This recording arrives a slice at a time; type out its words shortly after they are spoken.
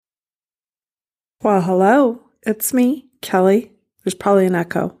Well, hello, it's me, Kelly. There's probably an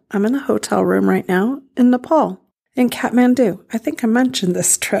echo. I'm in a hotel room right now in Nepal, in Kathmandu. I think I mentioned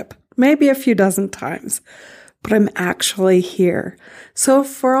this trip maybe a few dozen times, but I'm actually here. So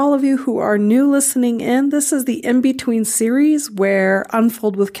for all of you who are new listening in, this is the in-between series where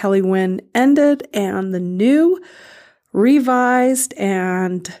Unfold with Kelly Wynn ended and the new, revised,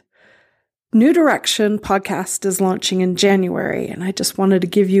 and New Direction podcast is launching in January. And I just wanted to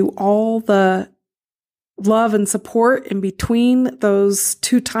give you all the love and support in between those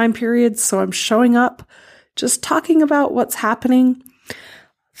two time periods. So I'm showing up, just talking about what's happening,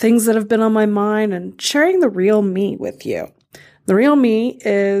 things that have been on my mind, and sharing the real me with you. The real me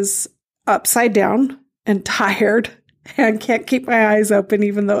is upside down and tired and can't keep my eyes open,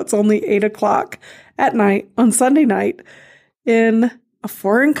 even though it's only 8 o'clock at night on Sunday night in a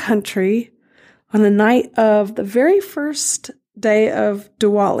foreign country on the night of the very first day of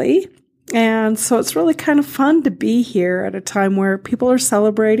Diwali. And so it's really kind of fun to be here at a time where people are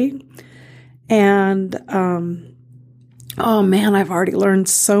celebrating. And, oh man, I've already learned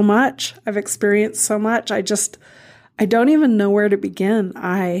so much. I've experienced so much. I don't even know where to begin.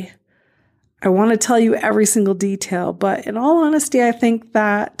 I want to tell you every single detail, but in all honesty, I think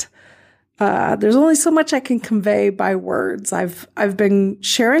that there's only so much I can convey by words. I've been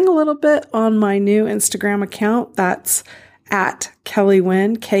sharing a little bit on my new Instagram account. That's at Kelly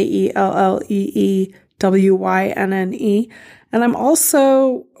Wynn, KELLEEWYNNE. And I'm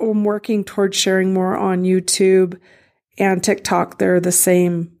also working towards sharing more on YouTube and TikTok. They're the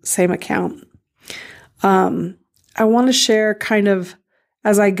same account. I want to share kind of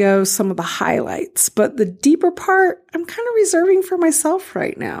as I go some of the highlights, but the deeper part I'm kind of reserving for myself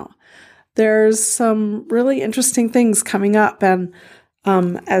right now. There's some really interesting things coming up. And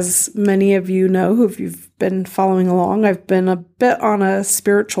as many of you know who've been following along, I've been a bit on a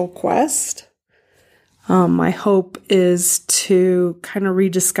spiritual quest. My hope is to kind of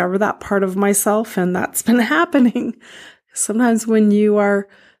rediscover that part of myself, and that's been happening. Sometimes when you are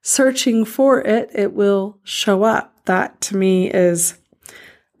searching for it, it will show up. That to me is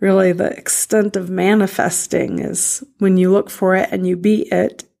really the extent of manifesting, is when you look for it and you be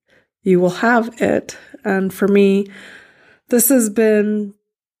it, you will have it. And for me, this has been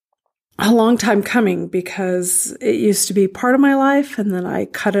a long time coming because it used to be part of my life and then I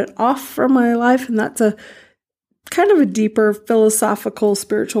cut it off from my life. And that's a kind of a deeper philosophical,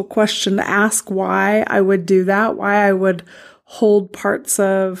 spiritual question to ask why I would do that, why I would hold parts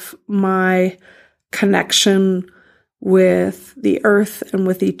of my connection with the earth and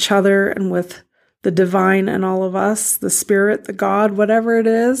with each other and with the divine and all of us, the spirit, the God, whatever it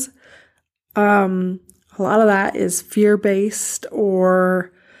is. A lot of that is fear-based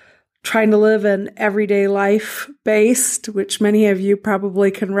or trying to live an everyday life based, which many of you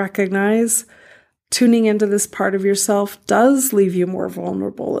probably can recognize. Tuning into this part of yourself does leave you more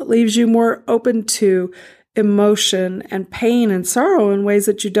vulnerable. It leaves you more open to emotion and pain and sorrow in ways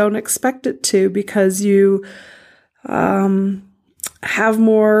that you don't expect it to, because you have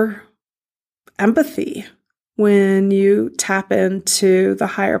more empathy when you tap into the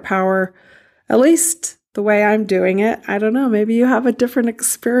higher power, at least the way I'm doing it. I don't know, maybe you have a different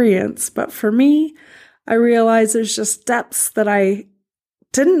experience, but for me, I realize there's just depths that I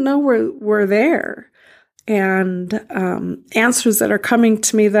didn't know were there, and answers that are coming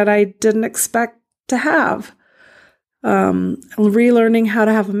to me that I didn't expect to have. Relearning how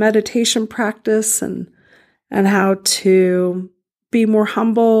to have a meditation practice and how to be more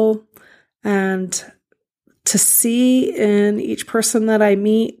humble and to see in each person that I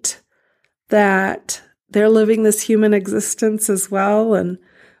meet that they're living this human existence as well. And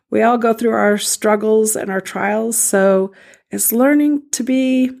we all go through our struggles and our trials. So it's learning to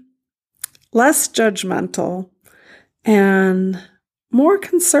be less judgmental and more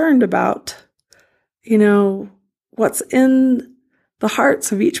concerned about, what's in the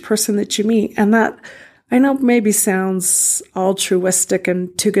hearts of each person that you meet. And that I know maybe sounds altruistic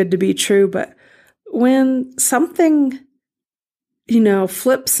and too good to be true, but when something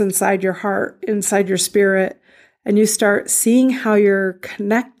flips inside your heart, inside your spirit, and you start seeing how you're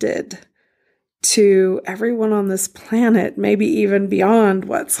connected to everyone on this planet, maybe even beyond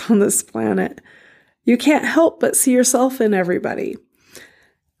what's on this planet, you can't help but see yourself in everybody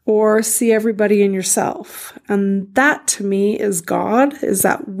or see everybody in yourself. And that to me is God, is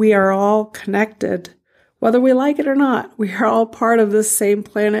that we are all connected, whether we like it or not. We are all part of this same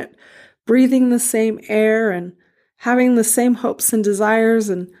planet, breathing the same air and having the same hopes and desires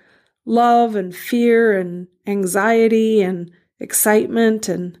and love and fear and anxiety and excitement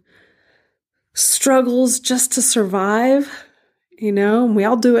and struggles just to survive. and we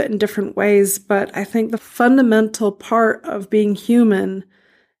all do it in different ways, but I think the fundamental part of being human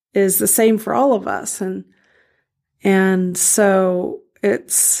is the same for all of us. And so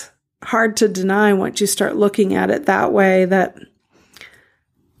it's hard to deny once you start looking at it that way that,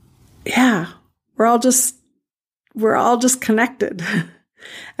 yeah, we're all just connected.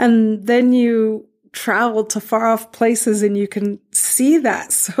 And then you travel to far off places and you can see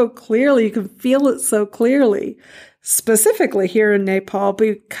that so clearly. You can feel it so clearly, specifically here in Nepal,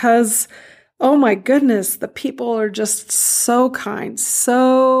 because, oh my goodness, the people are just so kind,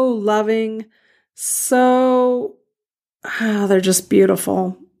 so loving, they're just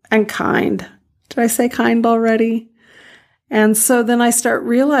beautiful and kind. Did I say kind already? And so then I start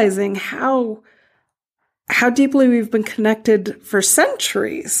realizing how deeply we've been connected for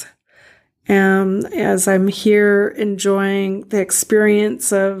centuries. As I'm here enjoying the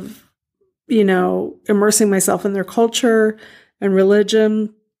experience of, immersing myself in their culture and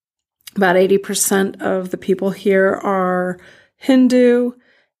religion, about 80% of the people here are Hindu,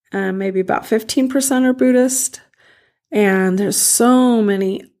 maybe about 15% are Buddhist. And there's so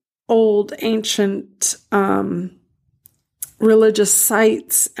many old, ancient religious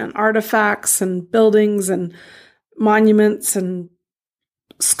sites and artifacts and buildings and monuments and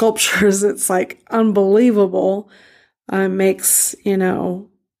sculptures. It's like unbelievable. Makes,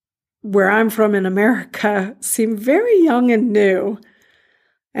 where I'm from in America seem very young and new.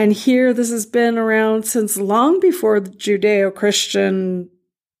 And here, this has been around since long before the Judeo-Christian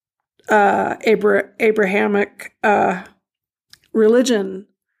Abrahamic religion,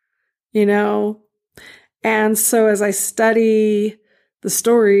 And so as I study the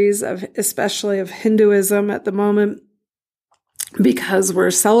stories especially of Hinduism at the moment, because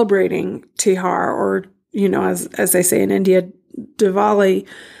we're celebrating Tihar, or, as they say in India, Diwali.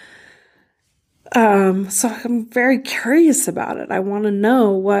 So I'm very curious about it. I want to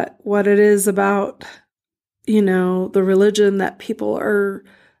know what it is about, the religion that people are,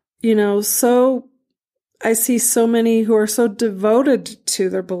 I see so many who are so devoted to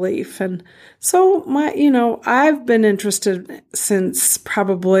their belief. And so I've been interested since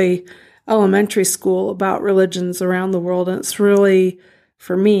probably elementary school about religions around the world. And it's really,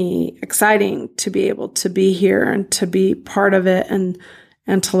 for me, exciting to be able to be here and to be part of it and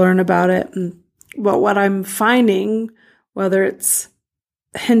to learn about it. But what I'm finding, whether it's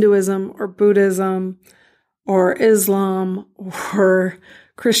Hinduism or Buddhism or Islam or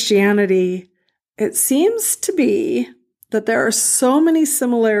Christianity, it seems to be that there are so many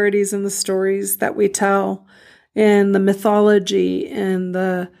similarities in the stories that we tell, in the mythology, in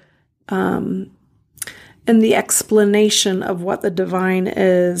the explanation of what the divine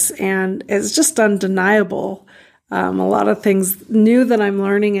is. And it's just undeniable. A lot of things new that I'm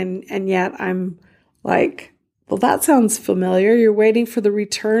learning, and yet I'm like, well, that sounds familiar. You're waiting for the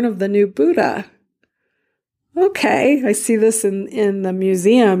return of the new Buddha. Okay, I see this in the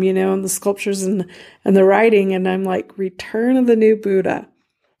museum, and the sculptures and the writing, and I'm like, return of the new Buddha.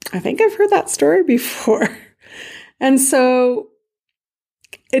 I think I've heard that story before. And so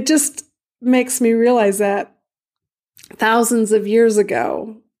it just makes me realize that thousands of years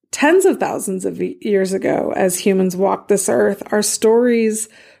ago, tens of thousands of years ago, as humans walked this earth, our stories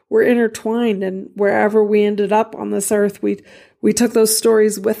were intertwined, and wherever we ended up on this earth, we took those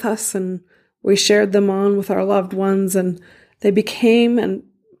stories with us and we shared them on with our loved ones, and they became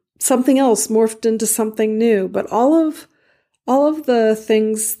something else, morphed into something new. But all of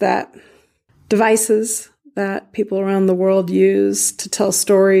the devices that people around the world use to tell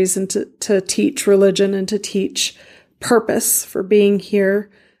stories and to teach religion and to teach purpose for being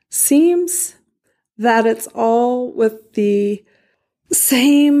here, seems that it's all with the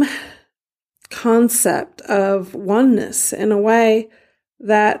same concept of oneness, in a way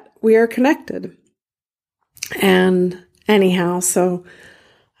that we are connected. And anyhow, so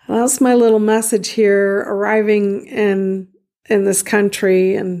that's my little message here, arriving in this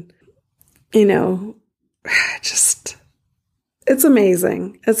country, and just, it's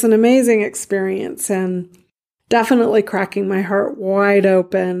amazing. It's an amazing experience, and definitely cracking my heart wide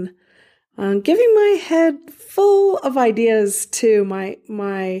open, giving my head full of ideas too.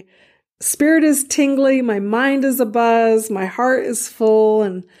 My spirit is tingly, my mind is abuzz, my heart is full,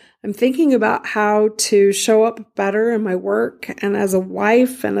 and I'm thinking about how to show up better in my work, and as a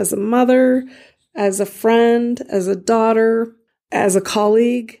wife, and as a mother, as a friend, as a daughter, as a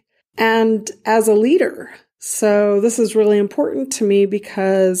colleague, and as a leader. So this is really important to me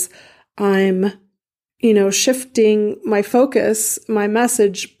because I'm, shifting my focus, my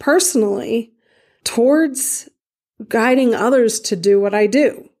message personally towards guiding others to do what I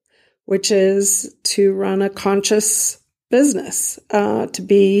do, which is to run a conscious business, to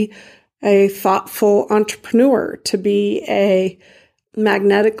be a thoughtful entrepreneur, to be a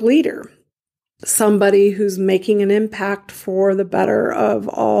magnetic leader, somebody who's making an impact for the better of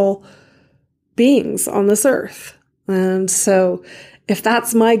all beings on this earth. And so if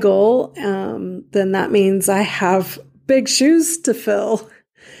that's my goal, then that means I have big shoes to fill.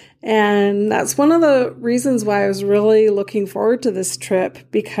 And that's one of the reasons why I was really looking forward to this trip,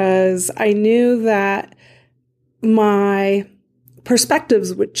 because I knew that my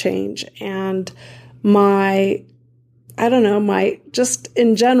perspectives would change and just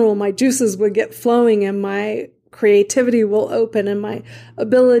in general, my juices would get flowing and my creativity will open and my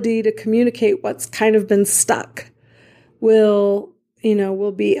ability to communicate what's kind of been stuck will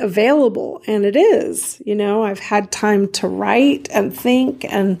be available. And it is, I've had time to write and think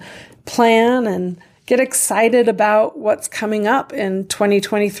and plan and get excited about what's coming up in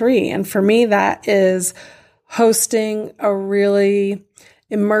 2023. And for me, that is hosting a really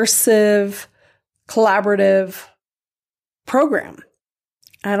immersive, collaborative program.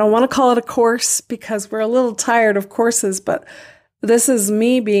 I don't want to call it a course because we're a little tired of courses, but this is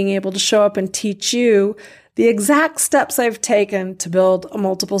me being able to show up and teach you the exact steps I've taken to build a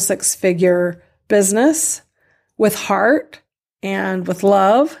multiple six-figure business with heart and with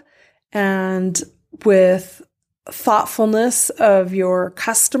love and with thoughtfulness of your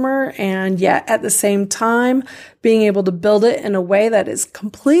customer, and yet at the same time being able to build it in a way that is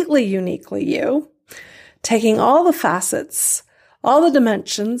completely uniquely you, taking all the facets, all the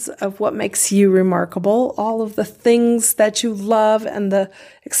dimensions of what makes you remarkable, all of the things that you love and the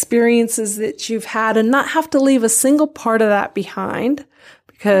experiences that you've had, and not have to leave a single part of that behind.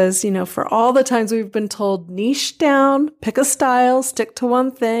 Because, for all the times we've been told, niche down, pick a style, stick to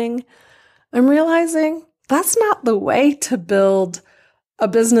one thing, I'm realizing that's not the way to build a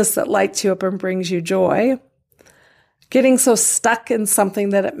business that lights you up and brings you joy. Getting so stuck in something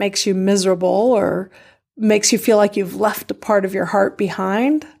that it makes you miserable or makes you feel like you've left a part of your heart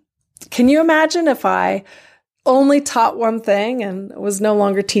behind. Can you imagine if I only taught one thing and was no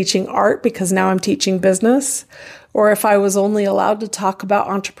longer teaching art because now I'm teaching business? Or if I was only allowed to talk about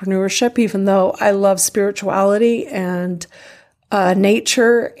entrepreneurship, even though I love spirituality and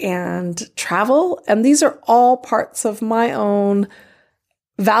nature and travel. And these are all parts of my own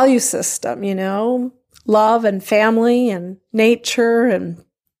value system, love and family and nature and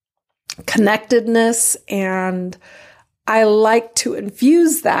connectedness. And I like to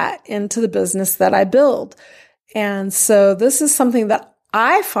infuse that into the business that I build. And so this is something that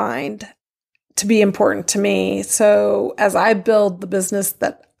I find to be important to me. So as I build the business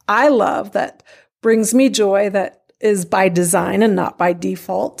that I love, that brings me joy, that is by design and not by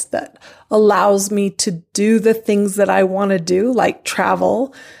default, that allows me to do the things that I want to do, like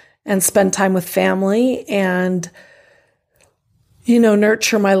travel and spend time with family and,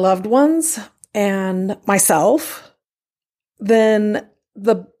 nurture my loved ones and myself, then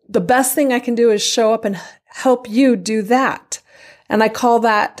the best thing I can do is show up and help you do that. And I call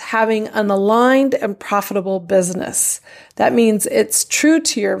that having an aligned and profitable business. That means it's true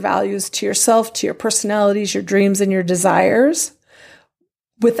to your values, to yourself, to your personalities, your dreams, and your desires,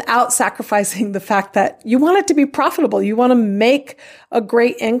 without sacrificing the fact that you want it to be profitable. You want to make a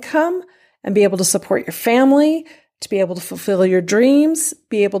great income and be able to support your family, to be able to fulfill your dreams,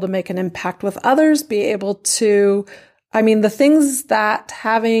 be able to make an impact with others, be able to, the things that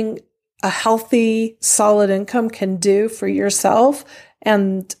having a healthy, solid income can do for yourself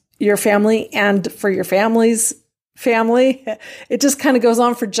and your family and for your family's family. It just kind of goes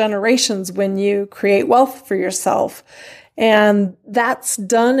on for generations when you create wealth for yourself. And that's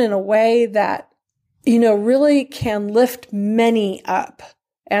done in a way that, really can lift many up.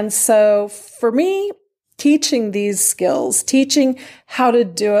 And so for me, teaching these skills, teaching how to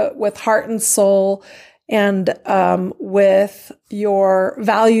do it with heart and soul, and with your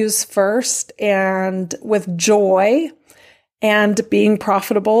values first and with joy and being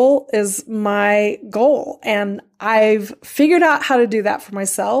profitable is my goal. And I've figured out how to do that for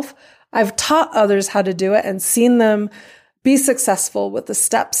myself. I've taught others how to do it and seen them be successful with the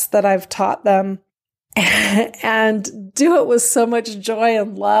steps that I've taught them and do it with so much joy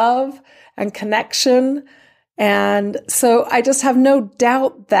and love and connection. And so I just have no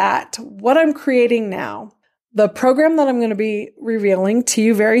doubt that what I'm creating now, the program that I'm going to be revealing to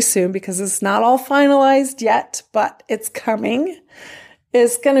you very soon, because it's not all finalized yet, but it's coming,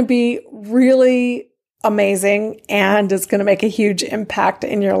 is going to be really amazing and it's going to make a huge impact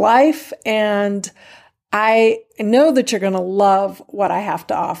in your life. And I know that you're going to love what I have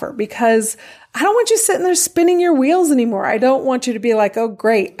to offer, because I don't want you sitting there spinning your wheels anymore. I don't want you to be like, oh,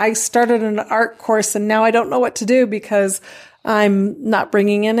 great, I started an art course and now I don't know what to do because I'm not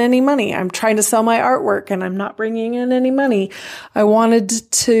bringing in any money. I'm trying to sell my artwork and I'm not bringing in any money. I wanted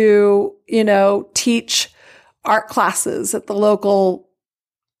to, teach art classes at the local,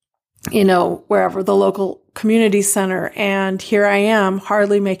 wherever, the local community center. And here I am,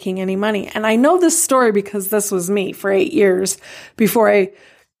 hardly making any money. And I know this story because this was me for 8 years before I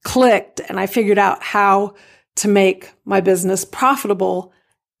clicked and I figured out how to make my business profitable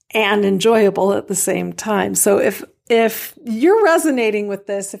and enjoyable at the same time. So if you're resonating with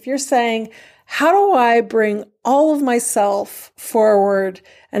this, if you're saying, how do I bring all of myself forward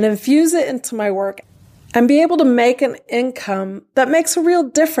and infuse it into my work and be able to make an income that makes a real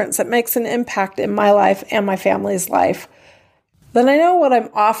difference, that makes an impact in my life and my family's life, then I know what I'm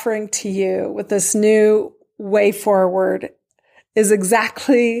offering to you with this new way forward is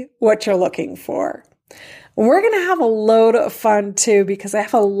exactly what you're looking for. And we're going to have a load of fun too, because I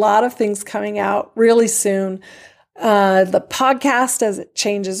have a lot of things coming out really soon. The podcast as it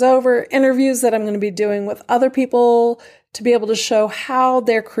changes over, interviews that I'm going to be doing with other people to be able to show how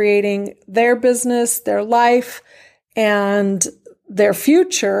they're creating their business, their life, and their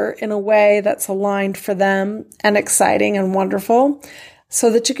future in a way that's aligned for them and exciting and wonderful, so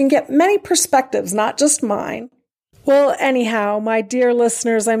that you can get many perspectives, not just mine. Well, anyhow, my dear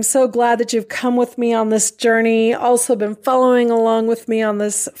listeners, I'm so glad that you've come with me on this journey, also been following along with me on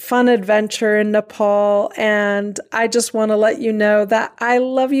this fun adventure in Nepal. And I just want to let you know that I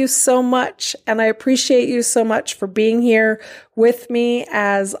love you so much and I appreciate you so much for being here with me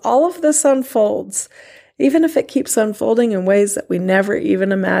as all of this unfolds, even if it keeps unfolding in ways that we never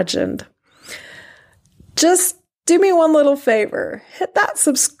even imagined. Just do me one little favor, hit that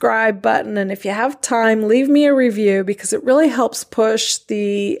subscribe button, and if you have time, leave me a review, because it really helps push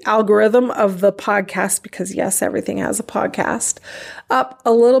the algorithm of the podcast, because yes, everything has a podcast, up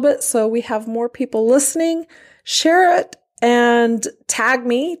a little bit so we have more people listening. Share it and tag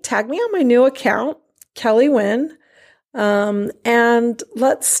me on my new account, Kelly Wynn, and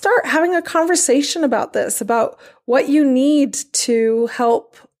let's start having a conversation about this, about what you need to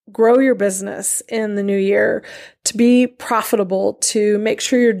help grow your business in the new year, to be profitable, to make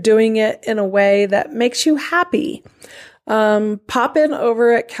sure you're doing it in a way that makes you happy. Pop in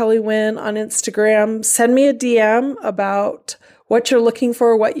over at Kelly Wynn on Instagram, send me a DM about what you're looking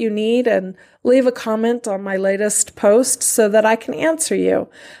for, what you need, and leave a comment on my latest post so that I can answer you.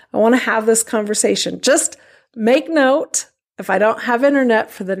 I want to have this conversation. Just make note, if I don't have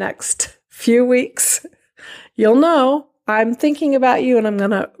internet for the next few weeks, you'll know I'm thinking about you and I'm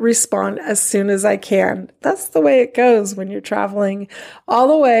going to respond as soon as I can. That's the way it goes when you're traveling all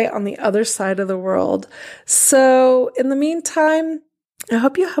the way on the other side of the world. So in the meantime, I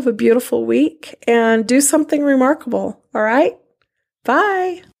hope you have a beautiful week and do something remarkable. All right?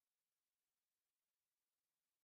 Bye.